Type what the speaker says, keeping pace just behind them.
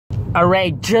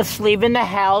Alright, just leaving the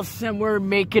house and we're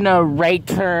making a right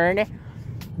turn.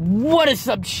 What is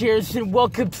up, cheers, and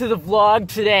welcome to the vlog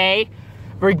today.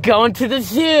 We're going to the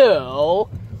zoo.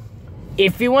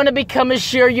 If you want to become a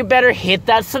shear, you better hit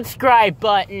that subscribe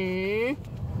button.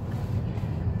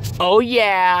 Oh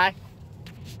yeah.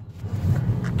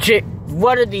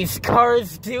 What are these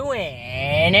cars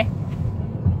doing?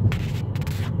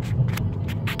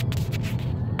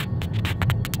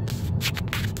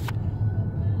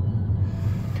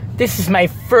 This is my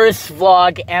first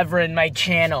vlog ever in my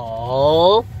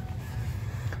channel.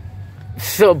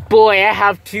 So boy, I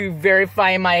have to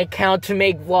verify my account to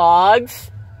make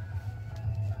vlogs.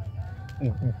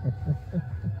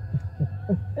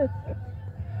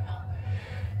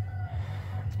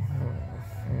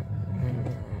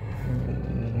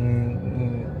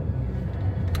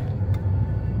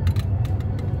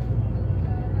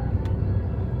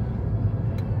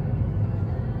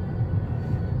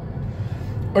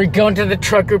 We're going to the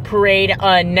trucker parade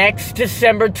next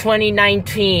December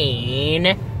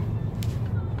 2019.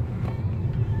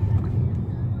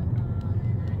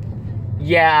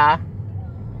 Yeah.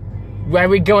 Why are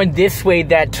we going this way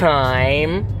that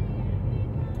time?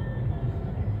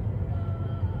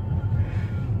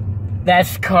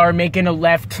 That's car making a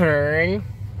left turn.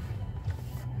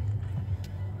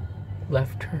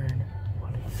 Left turn.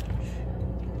 What is it?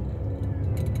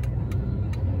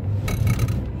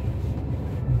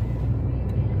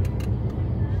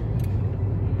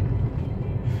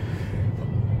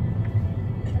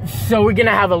 So we're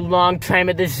gonna have a long time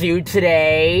at the zoo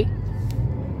today.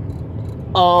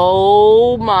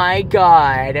 Oh my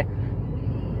god.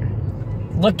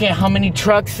 Look at how many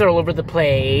trucks are all over the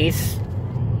place.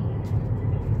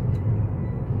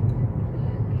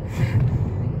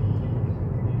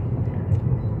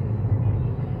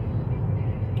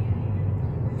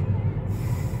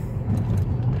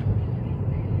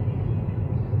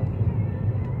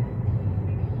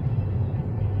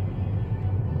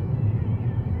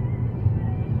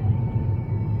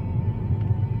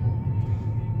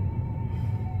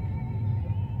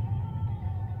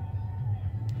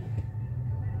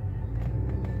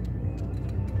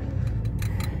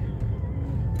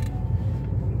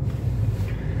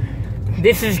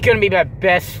 This is gonna be my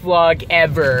best vlog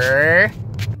ever.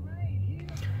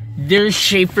 There's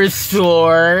Schaefer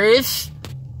Stores.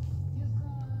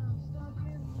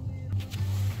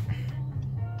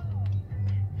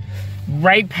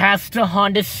 Right past a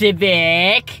Honda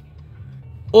Civic.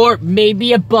 Or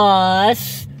maybe a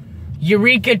bus.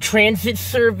 Eureka Transit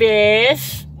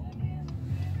Service.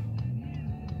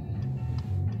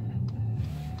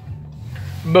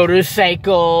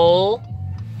 Motorcycle.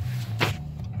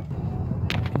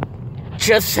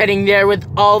 Just heading there with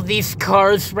all these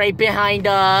cars right behind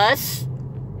us.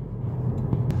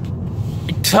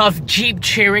 Tough Jeep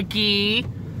Cherokee,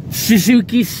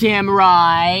 Suzuki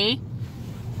Samurai.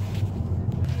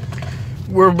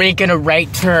 We're making a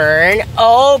right turn.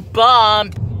 Oh,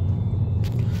 bump.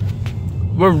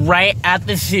 We're right at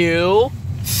the zoo.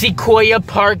 Sequoia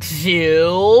Park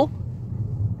Zoo.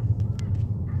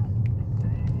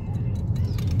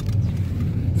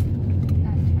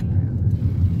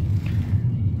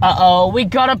 Uh-oh, we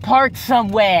gotta park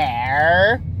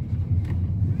somewhere.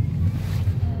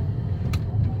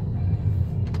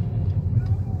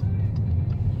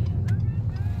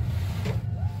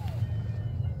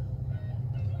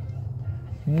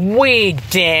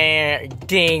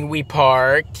 Dang, we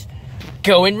parked.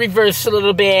 Go in reverse a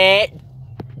little bit.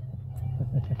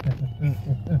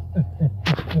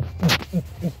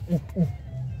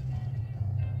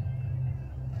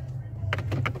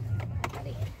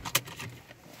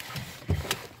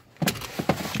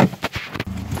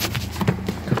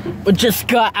 We just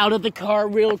got out of the car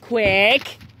real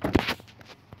quick.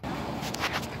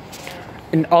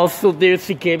 And also there's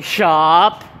the gift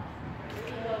shop.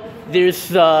 There's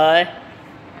the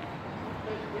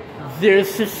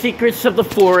Secrets of the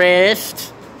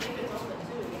Forest.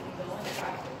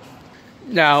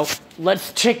 Now,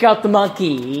 let's check out the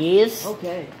monkeys.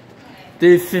 Okay.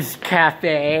 This is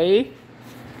cafe.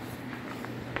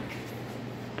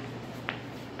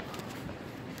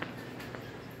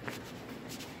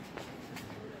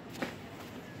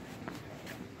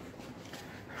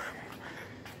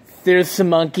 There's some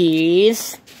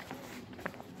monkeys.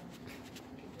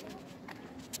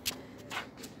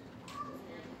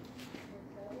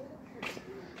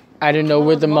 I don't know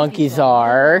where the monkeys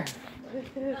are.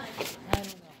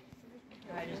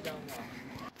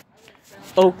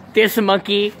 Oh, there's a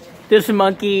monkey. There's a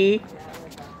monkey.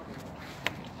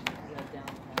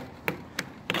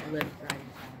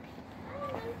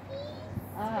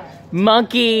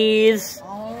 Monkeys.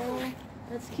 Oh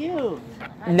That's cute.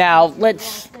 Now,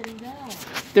 let's...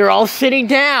 They're all sitting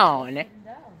down.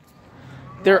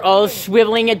 They're all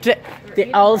swiveling it.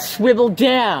 They all swivel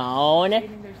down.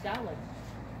 Eating their salad.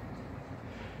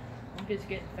 Monkeys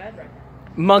getting fed right now.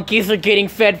 Monkeys are getting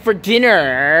fed for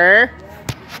dinner.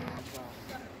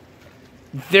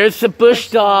 There's the bush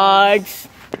dogs.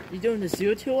 You doing the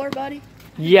zoo tour, buddy?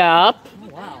 Yup. Oh,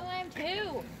 wow. I am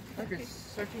too. Look, you're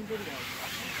searching videos.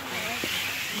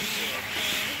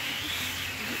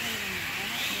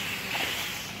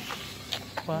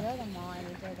 What?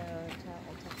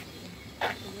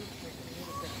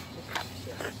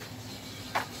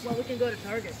 Well, we can go to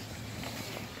Target.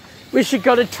 We should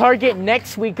go to Target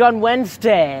next week on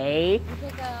Wednesday. We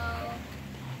could go.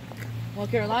 Well,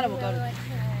 Carolina will go to. like,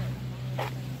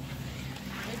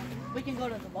 We can go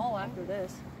to the mall after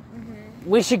this.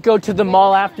 We should go to the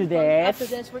mall after After this.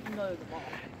 this, we can go to the mall.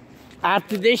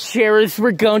 After this, Sharers,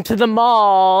 we're going to the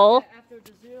mall. After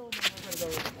the zoo, then we're gonna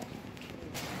go to the mall.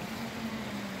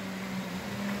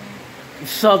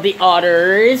 So the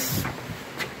otters,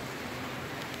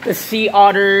 the sea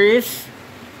otters,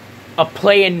 are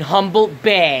playing Humboldt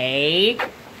Bay.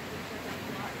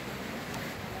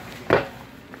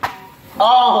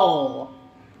 Oh,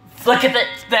 look at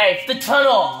the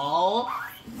tunnel.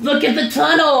 Look at the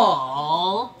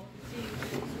tunnel.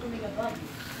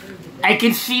 I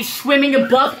can see swimming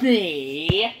above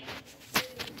me.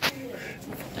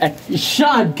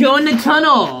 Sean, go in the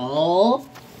tunnel.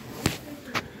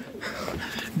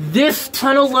 This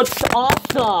tunnel looks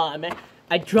awesome.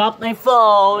 I dropped my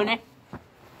phone.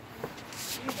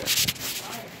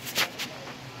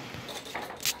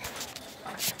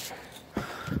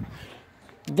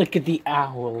 Look at the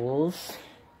owls.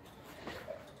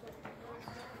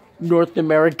 North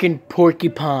American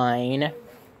porcupine.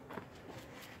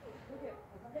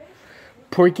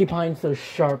 Porcupines so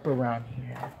sharp around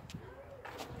here.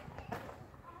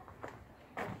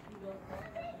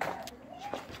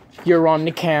 You're on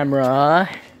the camera.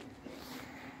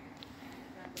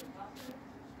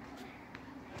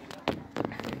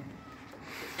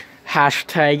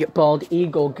 Hashtag bald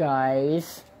eagle,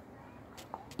 guys.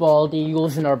 Bald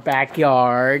eagles in our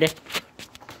backyard.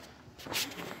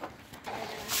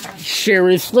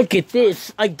 Sharers, look at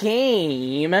this. A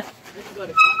game.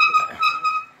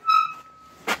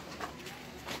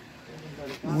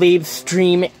 Leave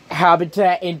stream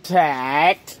habitat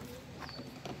intact.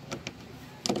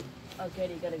 Okay,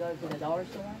 you gotta go to the dollar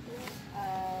store after this?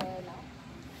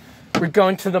 no. We're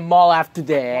going to the mall after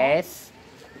this.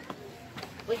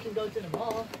 We can go to the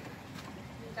mall.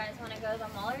 You guys want to go to the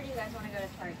mall or do you guys want to go to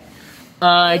Target?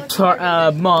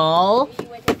 Mall. You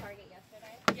went to Target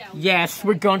yesterday? Yeah. Yes,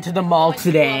 we're going to the mall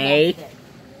today. Okay.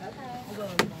 We'll go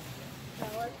to the mall. So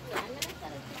let's see. I'm going to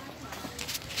set it to my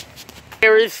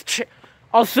Sharers,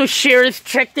 also, Sharers,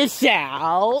 check this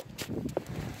out.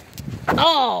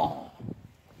 Oh.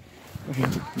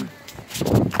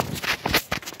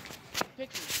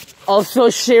 Also,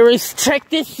 Sharers, check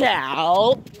this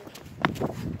out.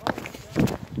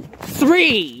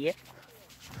 3.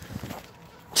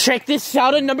 Check this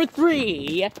out at number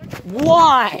 3.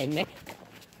 1.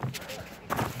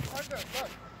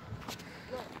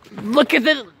 Look at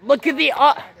the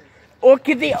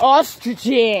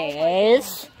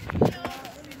ostriches.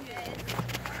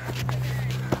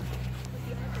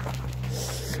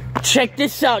 Check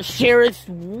this out, Sharers.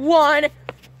 1.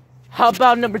 How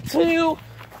about number 2?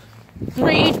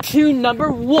 3, 2,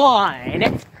 number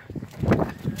 1.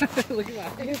 Look at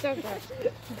that. You're so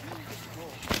good.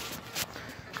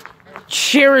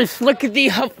 Sharers, look at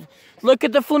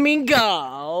the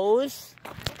flamingos.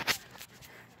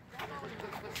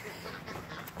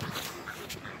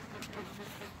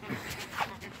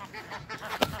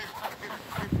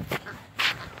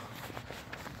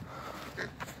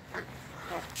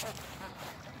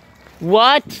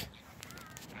 What?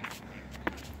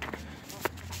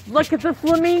 Look at the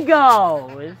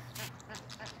flamingos.